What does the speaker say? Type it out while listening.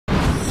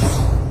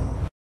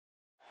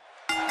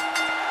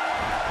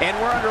And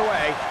we're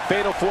underway.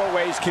 Fatal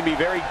four-ways can be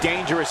very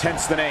dangerous,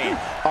 hence the name.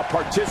 A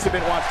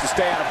participant wants to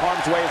stay out of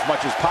harm's way as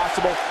much as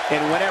possible,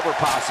 and whenever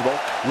possible,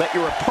 let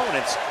your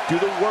opponents do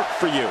the work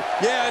for you.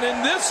 Yeah, and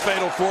in this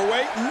fatal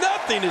four-way,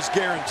 nothing is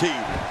guaranteed.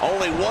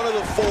 Only one of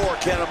the four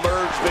can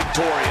emerge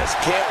victorious.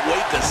 Can't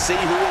wait to see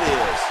who it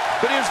is.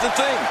 But here's the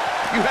thing.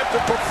 You have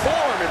to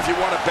perform if you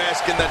want to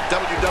bask in that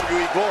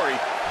WWE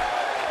glory.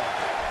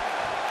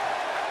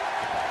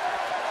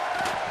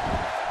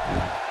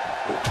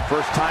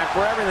 First time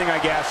for everything,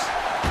 I guess.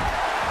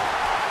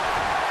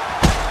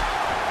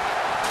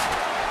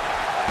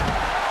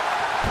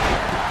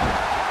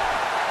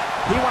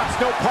 He wants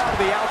no part of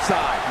the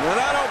outside. And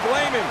I don't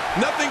blame him.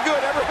 Nothing good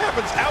ever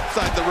happens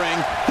outside the ring.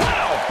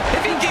 Wow!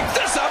 If he keeps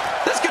this up,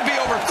 this could be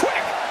over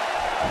quick.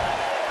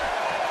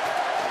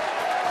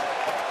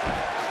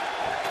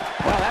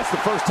 Well, that's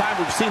the first time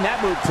we've seen that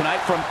move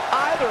tonight from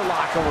either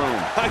locker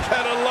room. I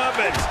gotta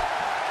love it.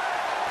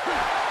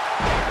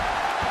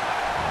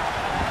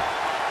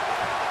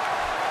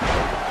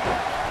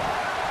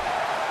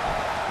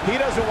 He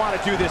doesn't want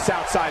to do this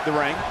outside the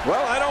ring.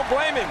 Well, I don't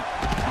blame him.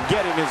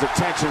 Getting his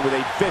attention with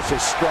a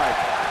vicious strike.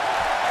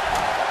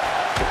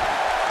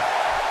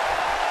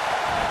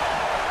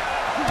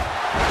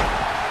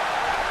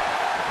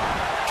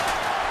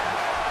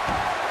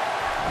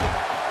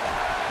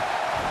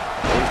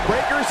 There's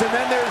breakers and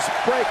then there's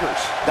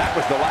breakers. That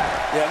was the latter.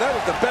 Yeah, that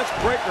was the best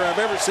breaker I've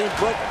ever seen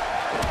broken.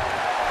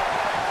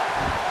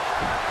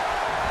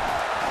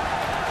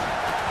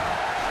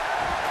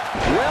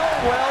 Well.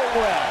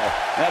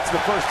 That's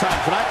the first time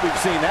tonight we've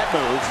seen that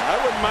move. I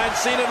wouldn't mind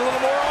seeing it a little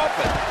more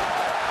often.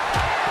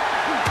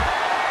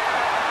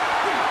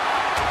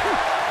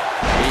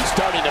 He's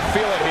starting to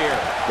feel it here.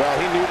 Well,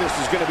 he knew this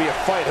was going to be a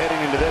fight heading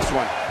into this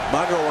one.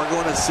 Michael, we're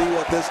going to see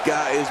what this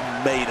guy is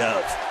made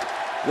of.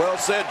 Well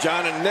said,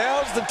 John, and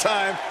now's the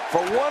time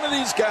for one of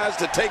these guys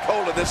to take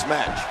hold of this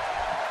match.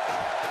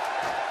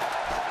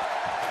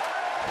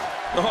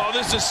 Oh,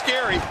 this is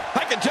scary.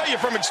 I can tell you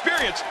from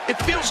experience,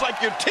 it feels like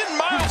you're 10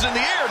 miles in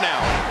the air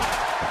now.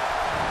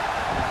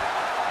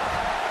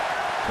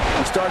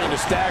 He's starting to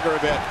stagger a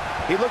bit.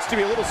 He looks to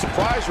be a little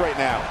surprised right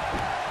now.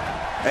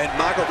 And,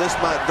 Michael, this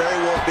might very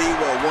well be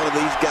where one of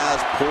these guys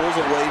pulls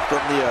away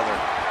from the other.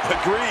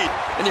 Agreed.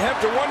 And you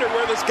have to wonder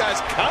where this guy's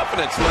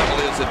confidence level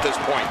is at this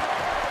point.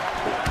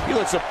 He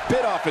looks a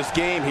bit off his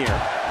game here,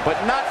 but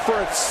not for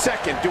a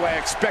second do I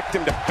expect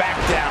him to back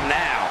down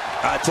now.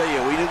 I tell you,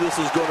 we knew this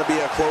was going to be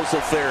a close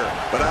affair,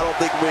 but I don't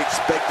think we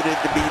expected it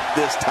to be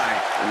this tight.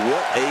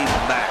 What a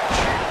match.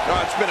 Oh,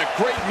 it's been a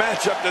great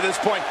match up to this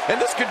point, and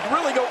this could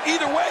really go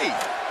either way.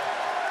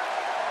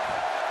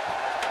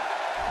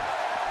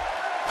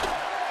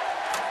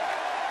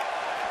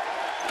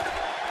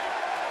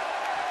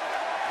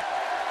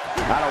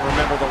 I don't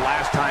remember the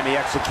last time he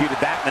executed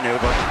that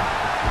maneuver.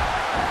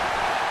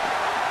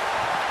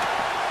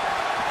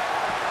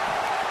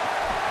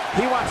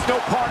 He wants no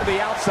part of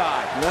the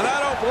outside. And I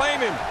don't blame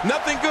him.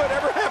 Nothing good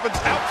ever happens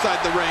outside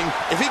the ring.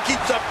 If he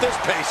keeps up this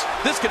pace,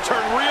 this could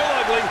turn real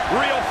ugly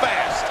real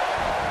fast.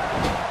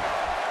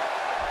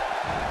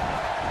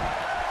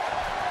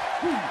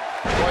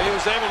 Boy, he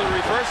was able to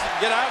reverse it and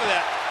get out of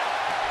that.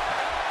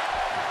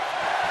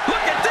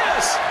 Look at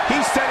this!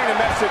 He's sending a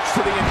message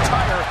to the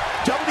entire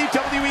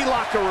WWE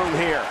locker room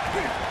here.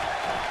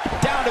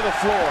 Down to the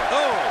floor.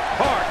 Oh,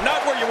 hard. Not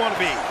where you want to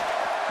be.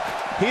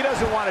 He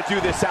doesn't want to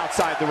do this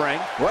outside the ring.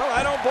 Well,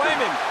 I don't blame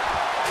him.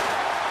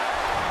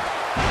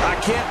 I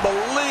can't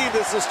believe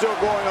this is still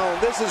going on.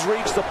 This has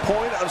reached the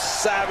point of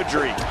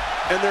savagery,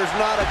 and there's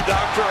not a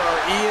doctor or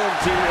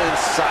EMT in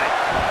sight.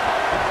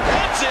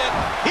 That's it.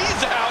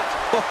 He's out.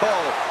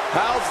 Oh,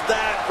 how's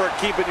that for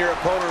keeping your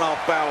opponent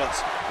off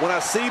balance? When I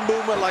see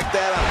movement like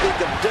that, I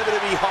think of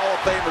WWE Hall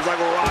of Famers like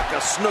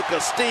Rocca, Snuka,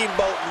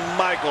 Steamboat, and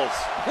Michaels.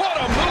 What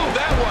a move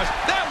that was.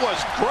 That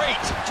was great.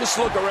 Just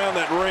look around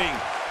that ring.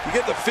 You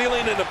get the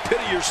feeling in the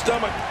pit of your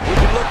stomach when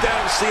you look down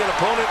and see an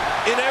opponent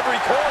in every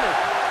corner.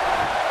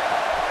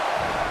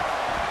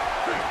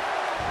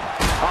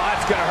 Oh,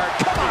 that's going to hurt.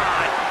 Come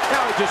on.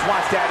 Now he just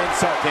wants that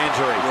insult to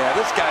injury. Yeah,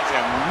 this guy's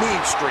a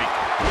mean streak.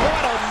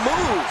 What a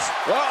move!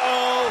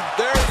 Uh-oh,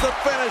 there's the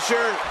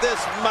finisher. This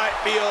might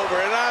be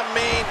over, and I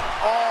mean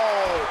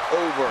all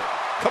over.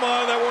 Come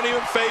on, that won't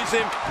even faze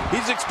him.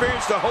 He's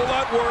experienced a whole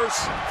lot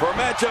worse. For a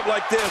matchup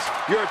like this,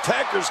 your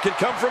attackers can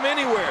come from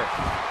anywhere.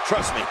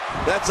 Trust me,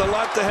 that's a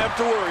lot to have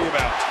to worry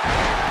about.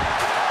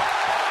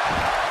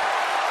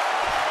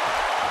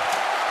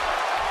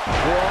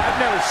 Well, I've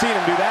never seen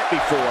him do that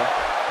before.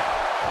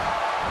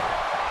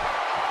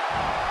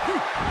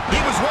 He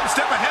was one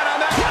step ahead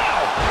on that. Wow!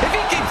 If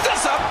he keeps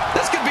this up,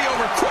 this could be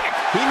over quick.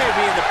 He may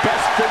be in the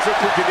best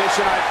physical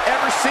condition I've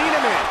ever seen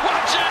him in.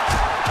 Watch it!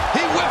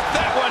 He whiffed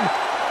that one.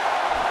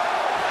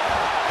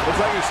 Looks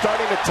like he's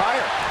starting to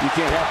tire. You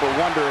can't help but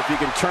wonder if he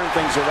can turn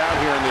things around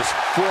here in this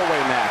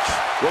four-way match.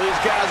 Well,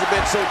 these guys have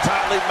been so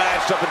tightly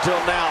matched up until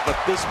now, but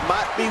this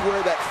might be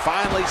where that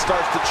finally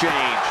starts to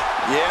change.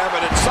 Yeah, but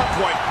at some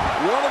point,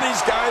 one of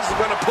these guys is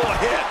going to pull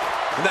ahead.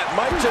 And that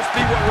might just be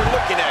what we're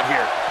looking at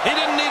here. He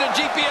didn't need a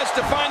GPS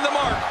to find the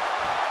mark.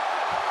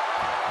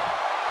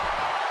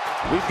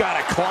 He's got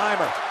a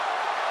climber.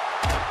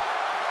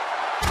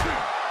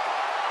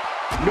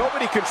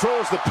 Nobody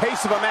controls the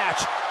pace of a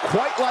match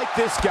quite like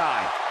this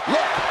guy.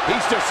 Look,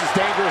 he's just as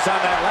dangerous on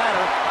that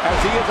ladder as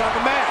he is on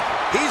the mat.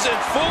 He's in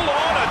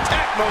full-on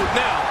attack mode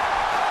now.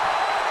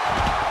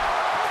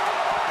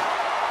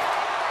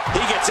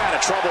 He gets out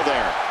of trouble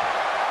there.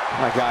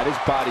 My God, his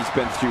body's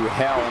been through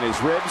hell, and his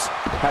ribs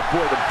have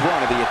bore the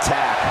brunt of the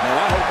attack. And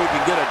I hope we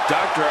can get a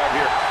doctor out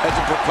here as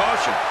a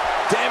precaution.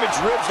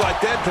 Damaged ribs like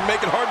that can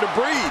make it hard to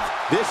breathe.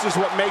 This is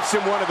what makes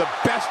him one of the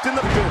best in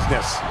the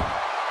business.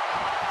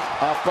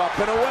 Up,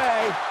 and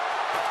away.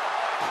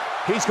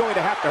 He's going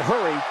to have to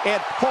hurry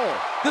and pull.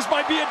 This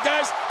might be it,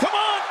 guys. Come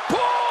on,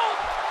 pull!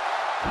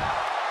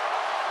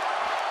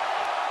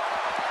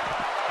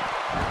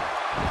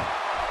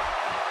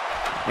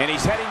 And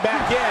he's heading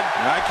back in.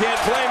 I can't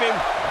blame him.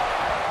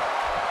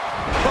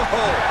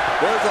 Oh,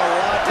 there's a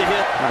lot to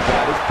hit. My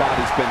God, his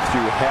body's been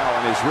through hell,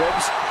 and his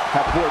ribs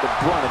have bore the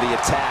brunt of the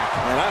attack.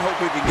 And I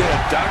hope we can get a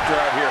doctor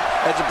out here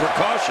as a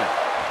precaution.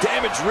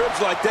 Damaged ribs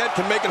like that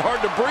can make it hard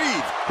to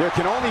breathe. There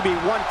can only be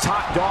one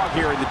top dog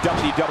here in the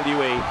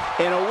WWE,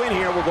 and a win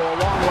here will go a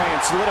long way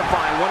in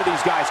solidifying one of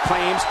these guys'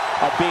 claims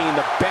of being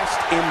the best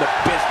in the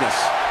business.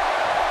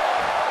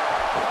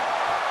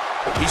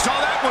 He saw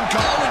that one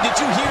coming. Oh, and did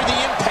you hear the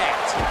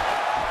impact?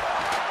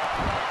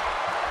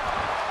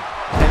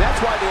 And that's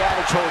why the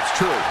adage holds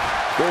true.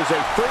 There's a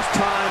first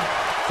time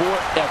for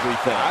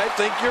everything. I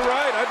think you're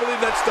right. I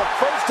believe that's the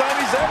first time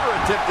he's ever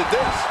attempted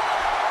this.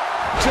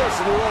 Just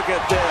look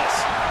at this.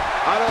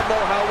 I don't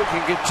know how we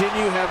can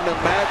continue having a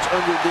match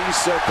under these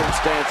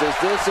circumstances.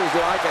 This is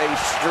like a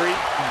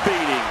street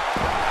beating.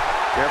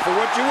 Careful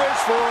what you wish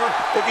for.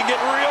 It can get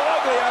real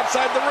ugly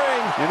outside the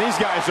ring. And these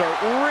guys are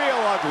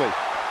real ugly.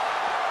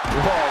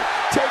 Whoa,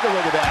 take a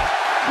look at that.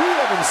 We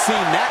haven't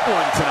seen that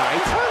one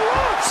tonight. I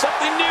love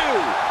something new.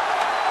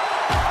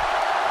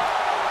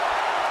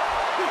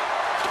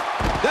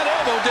 That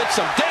elbow did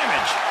some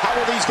damage. How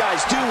will these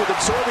guys do with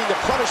absorbing the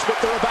punishment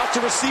they're about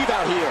to receive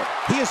out here?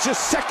 He is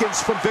just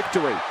seconds from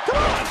victory. Come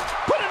on,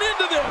 put an end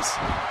to this.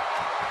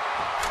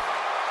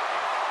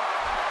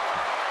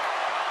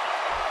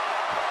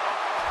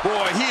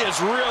 Boy, he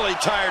is really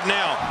tired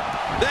now.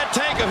 That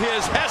tank of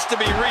his has to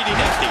be reading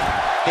empty.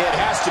 It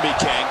has to be,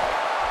 King.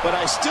 But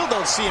I still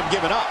don't see him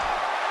giving up.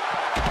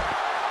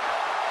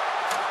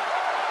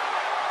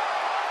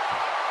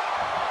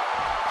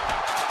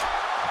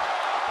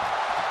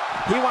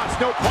 He wants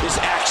no punch. This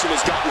action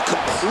has gotten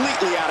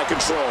completely out of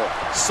control.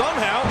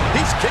 Somehow,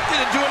 he's kicked it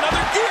into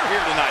another gear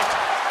here tonight.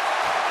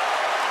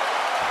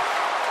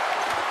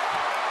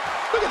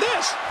 Look at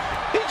this.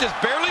 He's just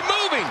barely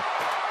moving.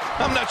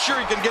 I'm not sure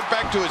he can get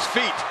back to his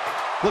feet.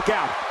 Look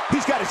out.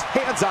 He's got his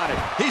hands on it.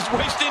 He's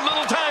wasting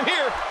little time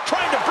here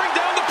trying to bring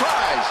down the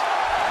prize.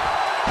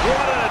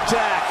 What an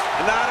attack.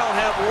 And I don't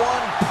have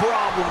one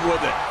problem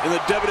with it. In the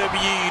WWE,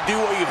 you do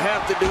what you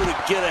have to do to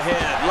get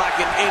ahead. Like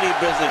in any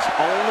business,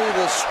 only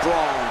the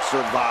strong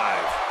survive.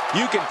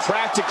 You can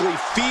practically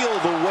feel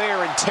the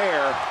wear and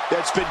tear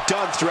that's been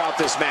done throughout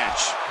this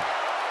match.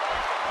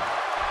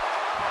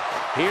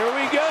 Here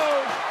we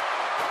go.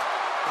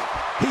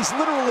 He's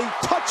literally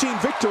touching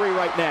victory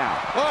right now.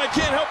 Well, I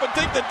can't help but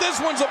think that this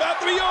one's about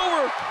to be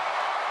over.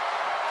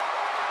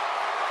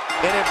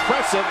 An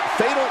impressive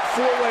fatal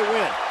four-way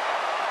win.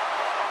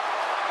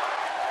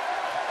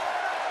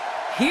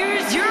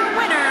 Here's your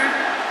winner,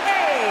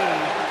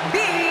 A.B.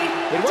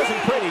 It wasn't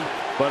pretty,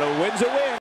 but a win's a win.